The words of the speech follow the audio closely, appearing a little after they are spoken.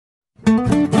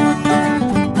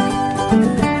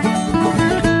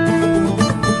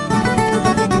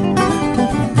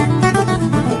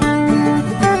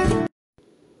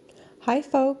Hi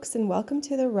folks, and welcome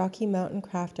to the Rocky Mountain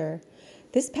Crafter.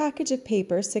 This package of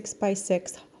paper,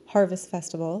 6x6 Harvest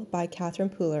Festival by Catherine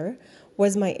Pooler,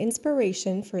 was my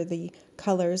inspiration for the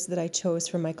colors that I chose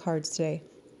for my cards today.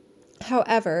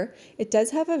 However, it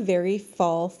does have a very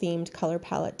fall themed color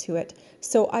palette to it,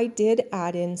 so I did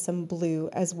add in some blue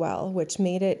as well, which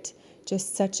made it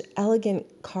just such elegant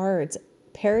cards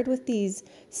paired with these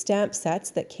stamp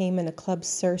sets that came in a Club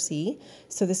Circe.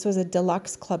 So this was a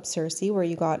deluxe Club Circe where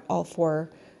you got all 4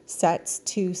 sets,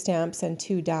 2 stamps and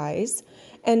 2 dies.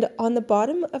 And on the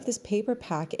bottom of this paper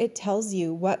pack, it tells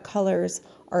you what colors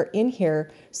are in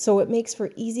here, so it makes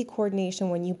for easy coordination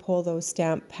when you pull those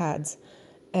stamp pads.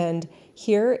 And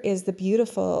here is the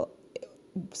beautiful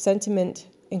sentiment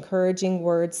encouraging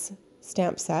words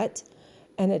stamp set,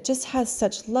 and it just has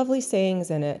such lovely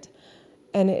sayings in it,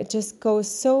 and it just goes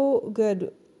so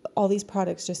good. All these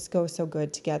products just go so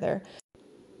good together.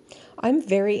 I'm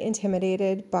very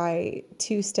intimidated by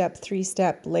 2-step,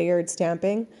 3-step layered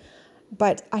stamping,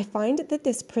 but I find that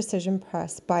this precision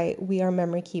press by We Are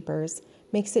Memory Keepers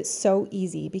makes it so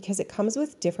easy because it comes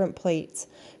with different plates.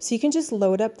 So you can just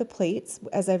load up the plates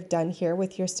as I've done here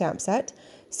with your stamp set.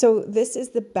 So this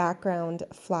is the background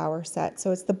flower set.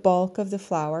 So it's the bulk of the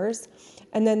flowers.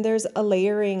 And then there's a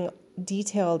layering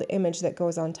detailed image that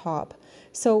goes on top.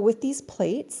 So with these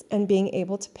plates and being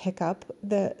able to pick up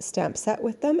the stamp set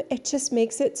with them, it just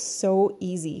makes it so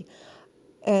easy.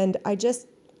 And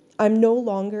I'm no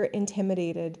longer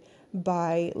intimidated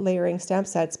by layering stamp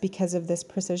sets because of this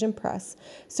precision press.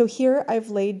 So here I've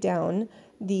laid down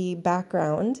the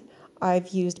background. I've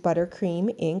used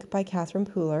Buttercream ink by Catherine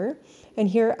Pooler. And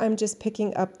here I'm just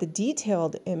picking up the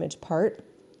detailed image part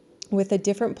with a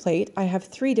different plate. I have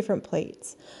 3 different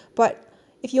plates. But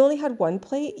if you only had 1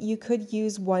 plate, you could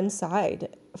use one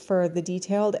side for the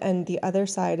detailed and the other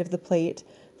side of the plate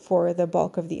for the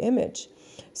bulk of the image.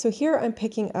 So here I'm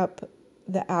picking up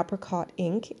the apricot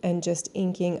ink and just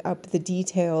inking up the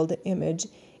detailed image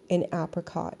in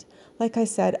apricot. Like I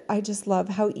said, I just love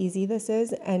how easy this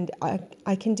is, and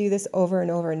I can do this over and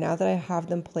over. Now that I have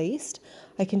them placed,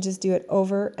 I can just do it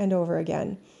over and over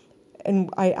again.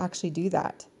 And I actually do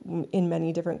that in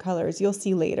many different colors. You'll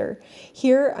see later.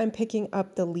 Here I'm picking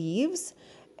up the leaves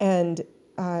and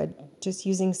just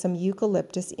using some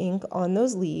eucalyptus ink on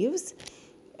those leaves,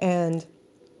 and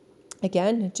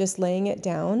again, just laying it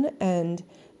down, and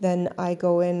then I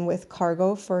go in with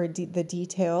cargo for the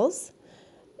details,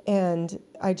 and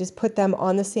I just put them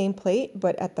on the same plate,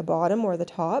 but at the bottom or the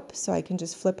top, so I can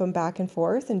just flip them back and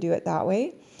forth and do it that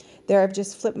way. There, I've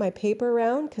just flipped my paper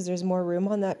around because there's more room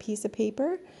on that piece of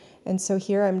paper, and so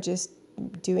here I'm just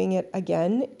doing it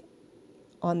again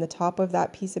on the top of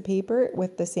that piece of paper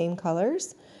with the same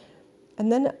colors.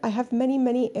 And then I have many,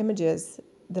 many images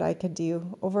that I could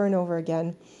do over and over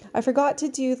again. I forgot to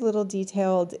do the little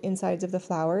detailed insides of the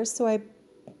flowers, so I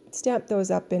stamped those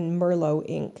up in Merlot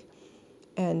ink.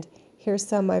 And here's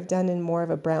some I've done in more of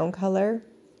a brown color.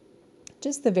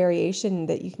 Just the variation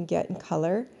that you can get in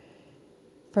color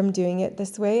from doing it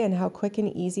this way, and how quick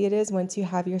and easy it is once you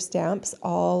have your stamps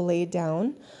all laid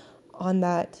down on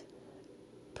that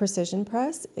precision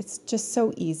press. It's just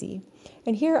so easy.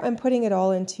 And here I'm putting it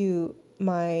all into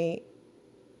my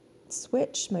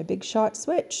switch, my Big Shot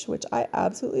switch, which I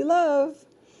absolutely love.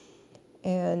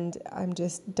 And I'm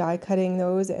just die cutting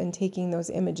those and taking those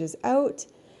images out.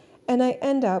 And I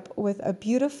end up with a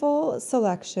beautiful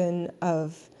selection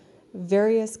of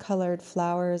various colored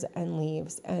flowers and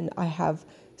leaves. And I have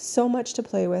so much to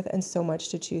play with and so much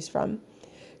to choose from.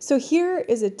 So here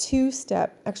is a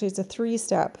 2-step, actually it's a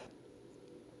 3-step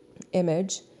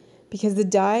image, because the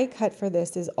die cut for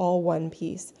this is all one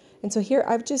piece. And so here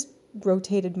I've just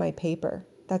rotated my paper.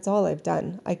 That's all I've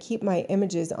done. I keep my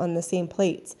images on the same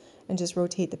plates and just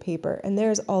rotate the paper. And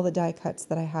there's all the die cuts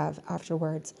that I have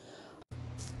afterwards.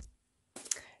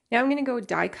 Now I'm going to go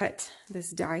die cut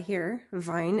this die here,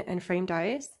 vine and frame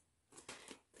dies.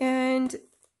 And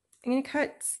I'm going to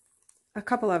cut a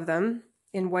couple of them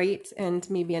in white and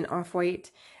maybe an off-white.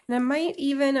 And I might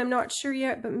even, I'm not sure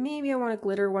yet, but maybe I want to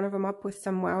glitter one of them up with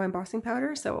some Wow embossing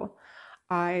powder. So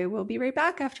I will be right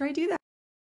back after I do that.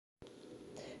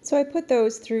 So I put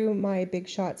those through my Big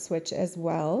Shot switch as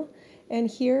well. And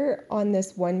here on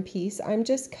this one piece, I'm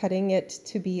just cutting it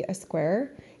to be a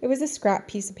square. It was a scrap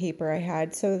piece of paper I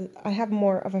had, so I have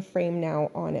more of a frame now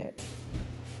on it.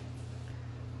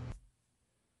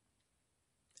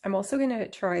 I'm also going to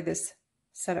try this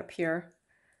setup here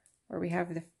where we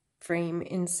have the frame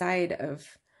inside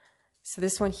of, so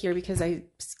this one here, because I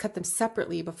cut them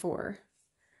separately before,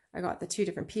 I got the 2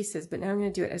 different pieces, but now I'm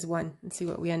going to do it as one and see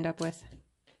what we end up with.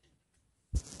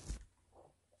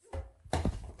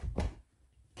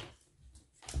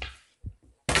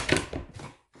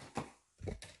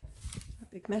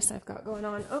 big mess I've got going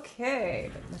on.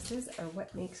 Okay, but messes are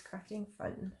what makes crafting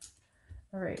fun.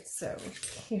 All right, so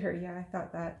here, yeah, I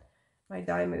thought that my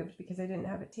die moved because I didn't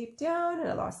have it taped down and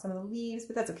I lost some of the leaves,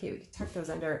 but that's okay. We could tuck those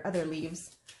under other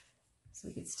leaves. So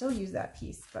we could still use that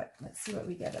piece, but let's see what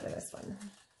we get out of this one.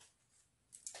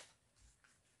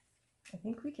 I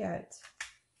think we get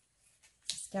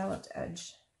a scalloped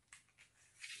edge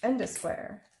and a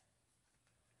square.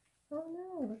 Oh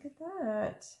no, look at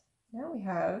that. Now we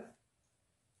have,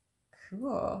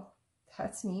 cool,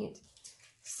 that's neat.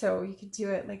 So you could do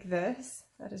it like this.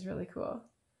 That is really cool.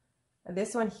 And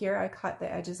this one here, I cut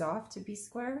the edges off to be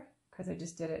square because I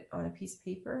just did it on a piece of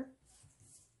paper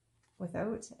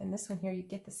without. And this one here, you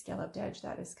get the scalloped edge.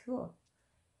 That is cool.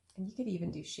 And you could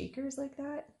even do shakers like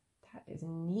that. That is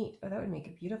neat. Oh, that would make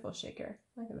a beautiful shaker.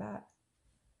 Look at that.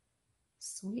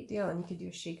 Sweet deal. And you could do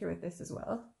a shaker with this as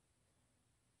well.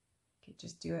 You could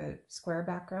just do a square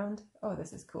background. Oh,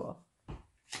 this is cool.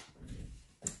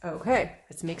 Okay,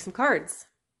 let's make some cards.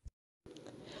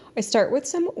 I start with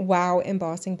some Wow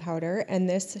embossing powder, and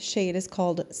this shade is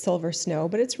called Silver Snow,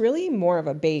 but it's really more of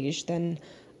a beige than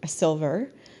a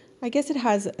silver. I guess it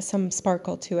has some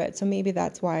sparkle to it, so maybe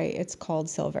that's why it's called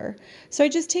silver. So I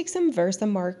just take some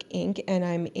Versamark ink and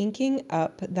I'm inking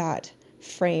up that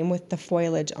frame with the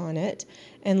foliage on it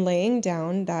and laying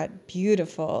down that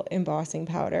beautiful embossing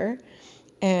powder.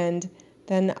 And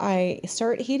then I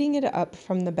start heating it up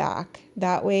from the back.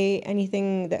 That way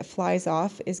anything that flies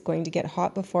off is going to get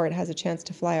hot before it has a chance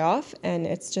to fly off, and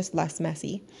it's just less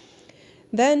messy.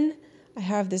 Then I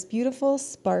have this beautiful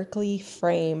sparkly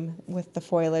frame with the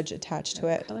foliage attached to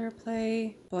it. Color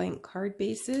Play blank card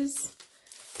bases.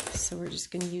 So we're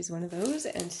just going to use one of those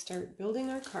and start building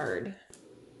our card.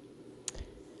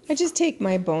 I just take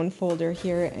my bone folder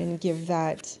here and give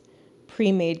that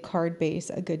pre-made card base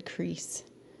a good crease.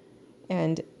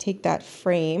 And take that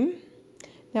frame.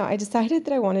 Now I decided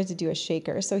that I wanted to do a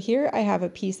shaker. So here I have a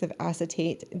piece of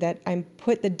acetate that I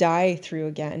put the die through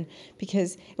again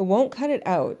because it won't cut it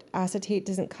out. Acetate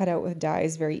doesn't cut out with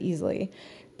dies very easily,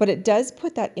 but it does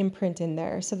put that imprint in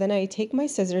there. So then I take my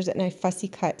scissors and I fussy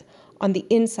cut on the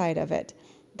inside of it.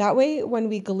 That way when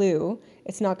we glue,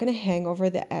 it's not going to hang over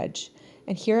the edge.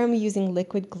 And here I'm using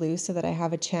liquid glue so that I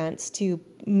have a chance to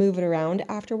move it around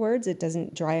afterwards. It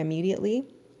doesn't dry immediately.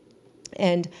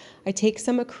 And I take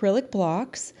some acrylic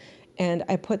blocks and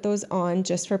I put those on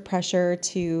just for pressure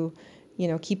to,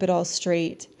 keep it all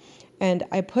straight. And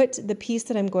I put the piece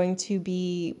that I'm going to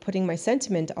be putting my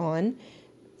sentiment on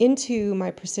into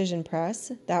my precision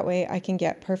press. That way I can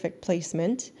get perfect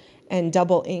placement and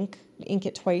double ink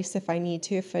it twice if I need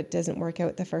to, if it doesn't work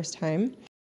out the first time.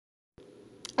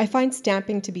 I find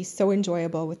stamping to be so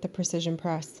enjoyable with the precision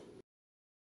press.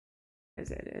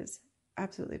 As it is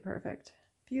absolutely perfect.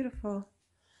 Beautiful.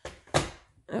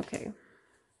 Okay,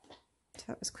 so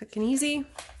that was quick and easy.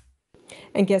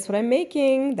 And guess what I'm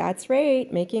making? That's right,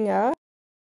 making a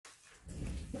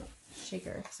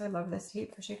shaker. So I love this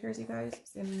tape for shakers, you guys.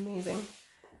 It's amazing.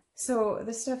 So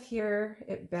this stuff here,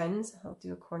 it bends. I'll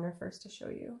do a corner first to show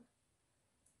you.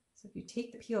 So if you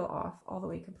take the peel off all the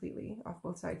way completely, off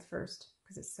both sides first,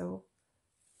 because it's so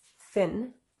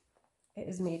thin, it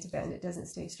is made to bend. It doesn't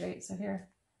stay straight. So here.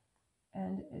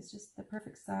 And it's just the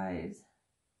perfect size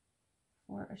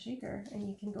for a shaker, and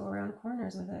you can go around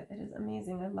corners with it. It is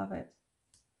amazing. I love it.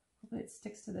 Hopefully it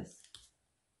sticks to this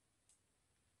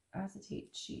acetate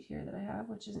sheet here that I have,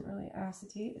 which isn't really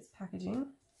acetate, it's packaging.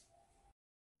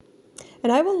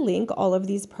 And I will link all of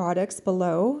these products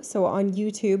below. So on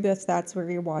YouTube, if that's where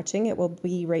you're watching, it will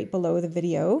be right below the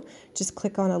video. Just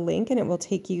click on a link and it will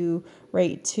take you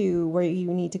right to where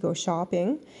you need to go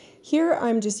shopping. Here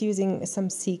I'm just using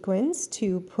some sequins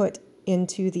to put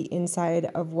into the inside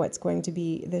of what's going to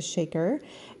be the shaker.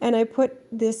 And I put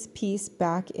this piece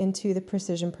back into the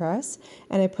precision press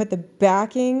and I put the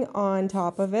backing on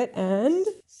top of it and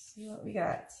see what we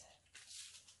got.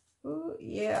 Oh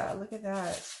yeah, look at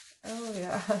that. Oh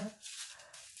yeah.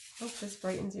 Hope this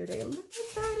brightens your day. Look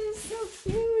at that, is so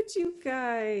cute, you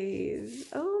guys.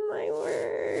 Oh my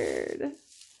word.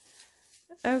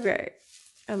 Okay,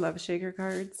 I love shaker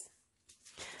cards.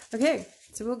 Okay,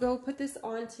 so we'll go put this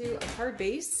onto a card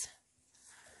base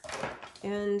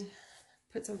and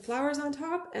put some flowers on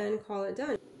top and call it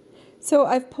done. So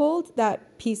I've pulled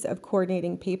that piece of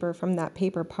coordinating paper from that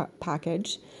paper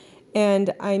package,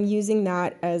 and I'm using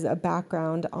that as a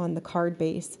background on the card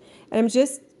base. And I'm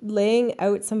just laying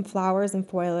out some flowers and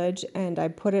foliage, and I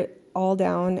put it all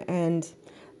down, and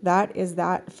that is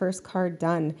that first card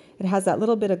done. It has that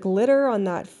little bit of glitter on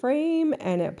that frame,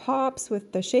 and it pops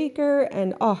with the shaker,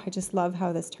 and oh, I just love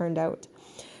how this turned out.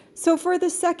 So for the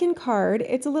second card,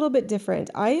 it's a little bit different.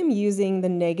 I am using the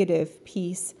negative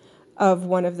piece of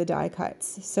one of the die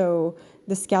cuts. So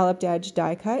the scalloped edge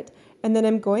die cut. And then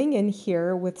I'm going in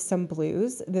here with some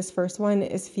blues. This first one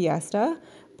is Fiesta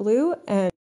blue, and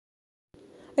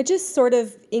I just sort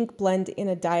of ink blend in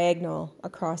a diagonal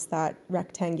across that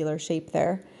rectangular shape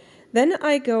there. Then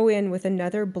I go in with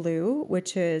another blue,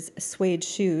 which is Suede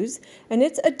Shoes, and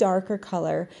it's a darker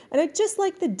color. And I just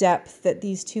like the depth that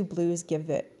these two blues give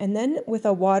it. And then with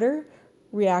a water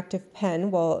reactive pen,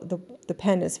 well, the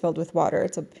pen is filled with water.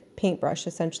 It's a paintbrush,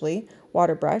 essentially,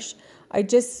 water brush. I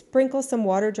just sprinkle some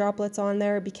water droplets on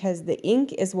there because the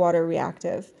ink is water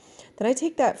reactive. Then I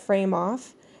take that frame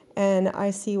off and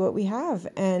I see what we have.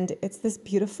 And it's this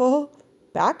beautiful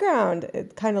background.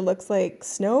 It kind of looks like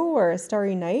snow or a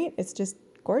starry night. It's just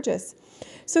gorgeous.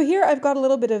 So here I've got a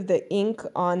little bit of the ink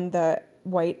on the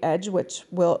white edge, which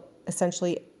will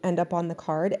essentially end up on the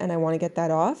card, and I want to get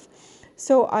that off.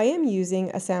 So I am using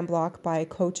a sand block by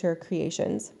Couture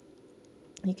Creations.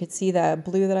 You could see the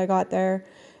blue that I got there.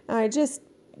 I just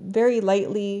very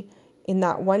lightly in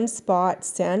that one spot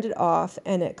sand it off,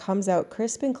 and it comes out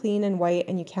crisp and clean and white,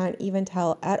 and you can't even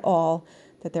tell at all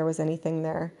that there was anything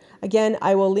there. Again,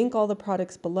 I will link all the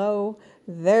products below.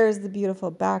 There's the beautiful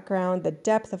background, the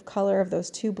depth of color of those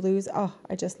two blues. Oh,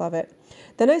 I just love it.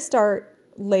 Then I start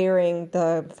layering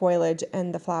the foliage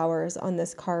and the flowers on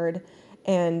this card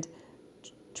and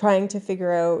trying to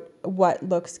figure out what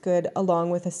looks good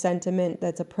along with a sentiment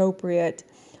that's appropriate.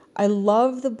 I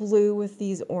love the blue with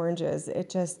these oranges. It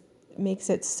just makes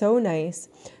it so nice.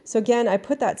 So again, I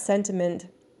put that sentiment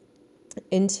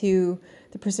into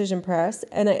the precision press,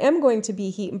 and I am going to be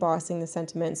heat embossing the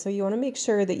sentiment. So you want to make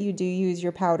sure that you do use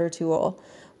your powder tool,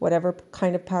 whatever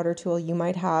kind of powder tool you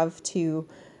might have to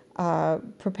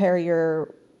prepare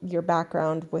your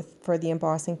background for the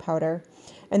embossing powder.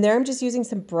 And there I'm just using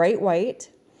some bright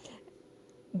white.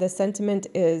 The sentiment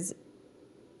is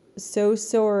so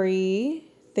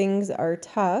sorry, things are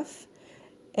tough,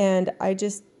 and I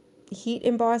just heat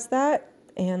emboss that.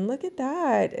 And look at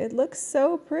that. It looks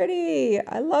so pretty.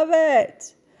 I love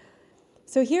it.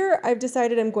 So here I've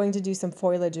decided I'm going to do some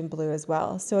foliage in blue as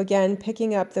well. So again,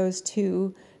 picking up those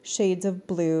two shades of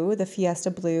blue, the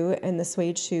Fiesta blue and the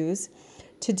Suede Shoes,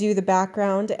 to do the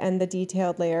background and the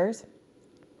detailed layers.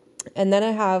 And then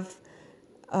I have,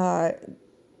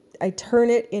 I turn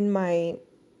it in my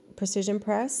precision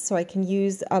press so I can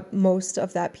use up most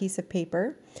of that piece of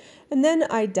paper. And then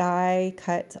I die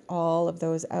cut all of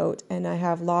those out, and I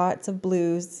have lots of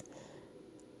blues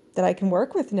that I can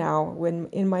work with now when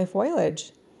in my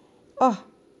foliage. Oh,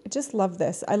 I just love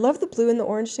this. I love the blue and the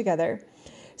orange together.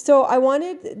 So I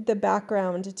wanted the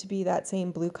background to be that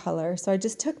same blue color. So I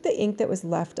just took the ink that was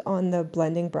left on the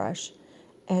blending brush,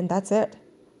 and that's it.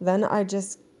 Then I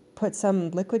just put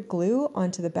some liquid glue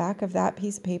onto the back of that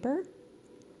piece of paper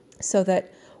so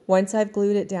that once I've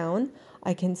glued it down,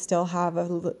 I can still have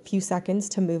a few seconds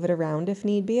to move it around if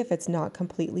need be, if it's not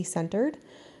completely centered.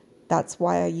 That's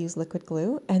why I use liquid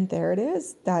glue. And there it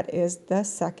is. That is the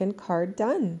second card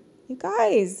done. You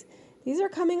guys, these are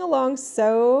coming along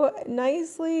so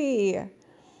nicely.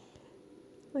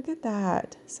 Look at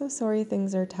that. So sorry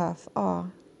things are tough. Aw,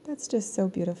 that's just so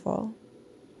beautiful.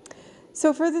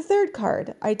 So for the third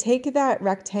card, I take that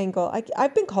rectangle.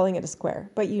 I've been calling it a square,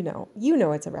 but you know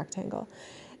it's a rectangle.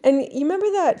 And you remember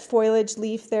that foliage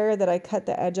leaf there that I cut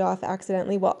the edge off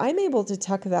accidentally? Well, I'm able to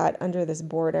tuck that under this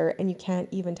border, and you can't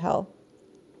even tell.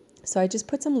 So I just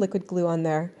put some liquid glue on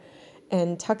there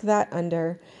and tuck that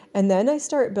under. And then I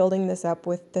start building this up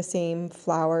with the same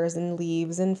flowers and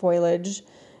leaves and foliage.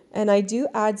 And I do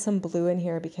add some blue in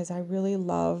here because I really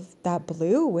love that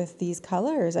blue with these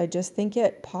colors. I just think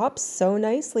it pops so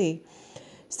nicely.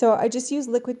 So I just use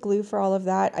liquid glue for all of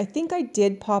that. I think I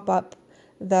did pop up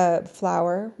the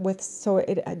flower so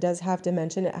it does have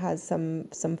dimension. It has some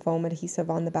foam adhesive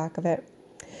on the back of it.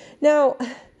 Now,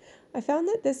 I found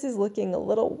that this is looking a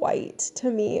little white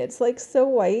to me. It's like so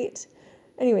white.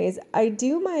 Anyways, I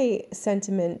do my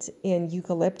sentiment in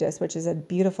eucalyptus, which is a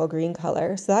beautiful green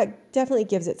color. So that definitely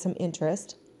gives it some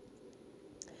interest.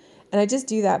 And I just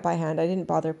do that by hand. I didn't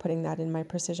bother putting that in my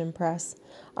precision press.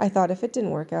 I thought if it didn't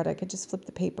work out, I could just flip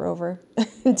the paper over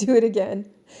and do it again.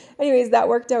 Anyways, that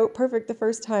worked out perfect the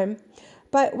first time.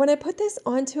 But when I put this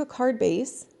onto a card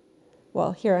base,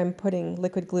 well, here I'm putting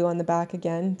liquid glue on the back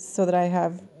again so that I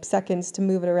have seconds to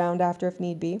move it around after if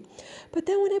need be. But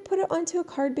then when I put it onto a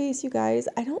card base, you guys,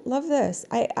 I don't love this.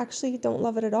 I actually don't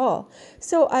love it at all.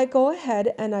 So I go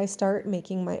ahead and I start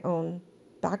making my own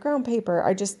background paper.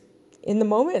 I just, in the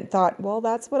moment, thought, well,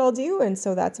 that's what I'll do. And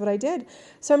so that's what I did.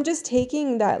 So I'm just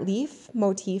taking that leaf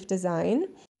motif design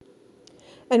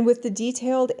And with the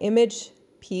detailed image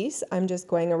piece, I'm just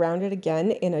going around it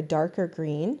again in a darker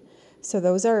green. So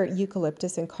those are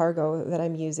eucalyptus and cargo that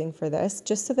I'm using for this,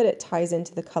 just so that it ties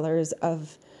into the colors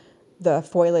of the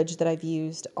foliage that I've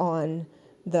used on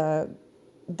the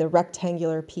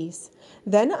rectangular piece.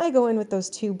 Then I go in with those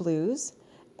two blues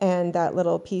and that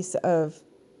little piece of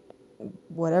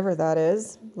whatever that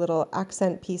is, little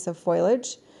accent piece of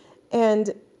foliage.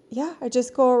 And yeah, I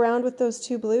just go around with those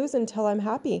two blues until I'm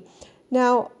happy.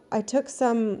 Now, I took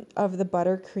some of the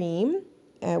buttercream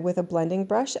with a blending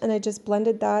brush and I just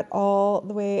blended that all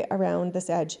the way around this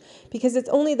edge because it's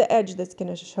only the edge that's going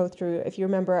to show through. If you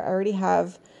remember, I already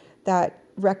have that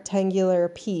rectangular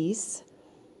piece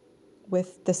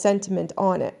with the sentiment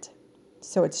on it.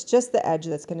 So it's just the edge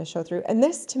that's going to show through. And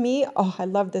this to me, oh, I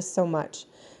love this so much.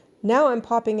 Now I'm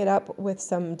popping it up with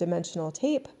some dimensional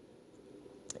tape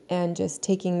and just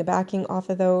taking the backing off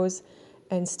of those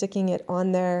and sticking it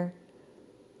on there.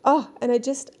 Oh, and I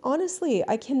just, honestly,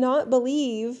 I cannot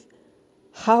believe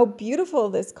how beautiful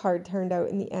this card turned out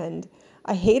in the end.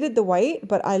 I hated the white,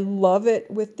 but I love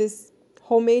it with this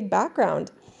homemade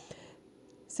background.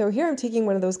 So here I'm taking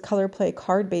one of those color play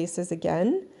card bases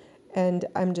again, and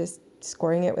I'm just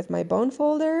scoring it with my bone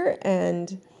folder,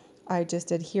 and I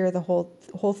just adhere the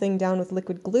whole thing down with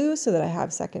liquid glue so that I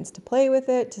have seconds to play with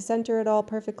it, to center it all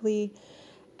perfectly.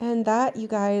 And that, you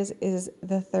guys, is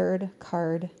the third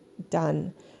card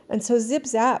done. And so zip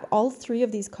zap, all three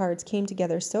of these cards came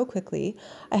together so quickly.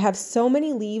 I have so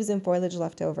many leaves and foliage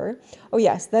left over. Oh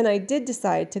yes, then I did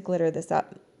decide to glitter this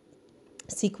up,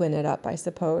 sequin it up, I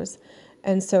suppose.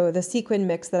 And so the sequin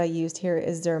mix that I used here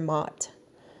is Zermatt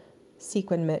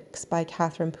Sequin Mix by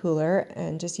Catherine Pooler,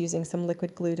 and just using some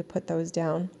liquid glue to put those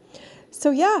down.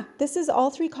 So yeah, this is all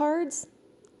three cards.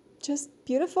 Just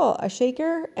beautiful. A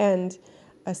shaker and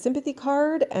a sympathy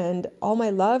card and all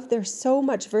my love. There's so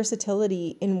much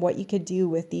versatility in what you could do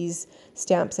with these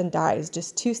stamps and dies.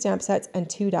 Just 2 stamp sets and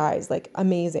 2 dies. Like,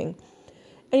 amazing.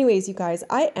 Anyways, you guys,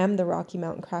 I am the Rocky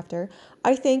Mountain Crafter.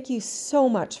 I thank you so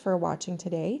much for watching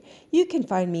today. You can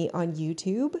find me on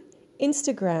YouTube,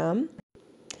 Instagram,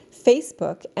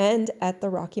 Facebook, and at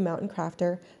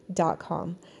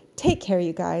therockymountainCrafter.com. Take care,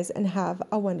 you guys, and have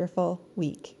a wonderful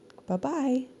week.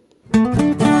 Bye-bye.